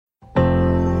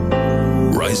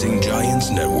Rising Giants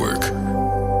Network.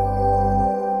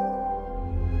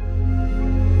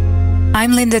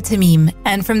 I'm Linda Tamim,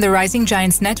 and from the Rising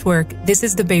Giants Network, this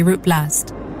is the Beirut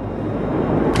Blast.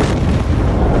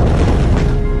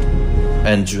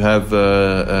 And you have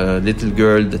a little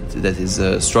girl that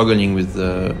is struggling with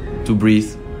to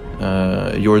breathe,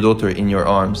 your daughter in your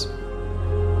arms.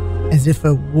 As if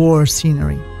a war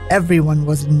scenery. Everyone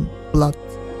was in blood.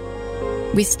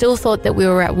 We still thought that we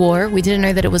were at war. We didn't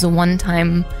know that it was a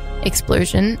one-time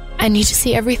explosion. And you just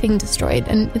see everything destroyed.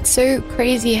 And it's so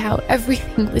crazy how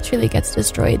everything literally gets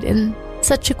destroyed in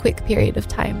such a quick period of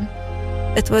time.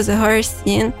 It was a horror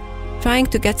scene, trying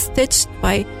to get stitched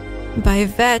by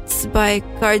vets, by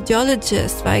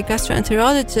cardiologists, by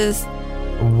gastroenterologists.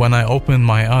 When I opened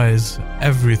my eyes,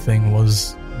 everything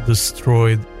was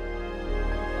destroyed.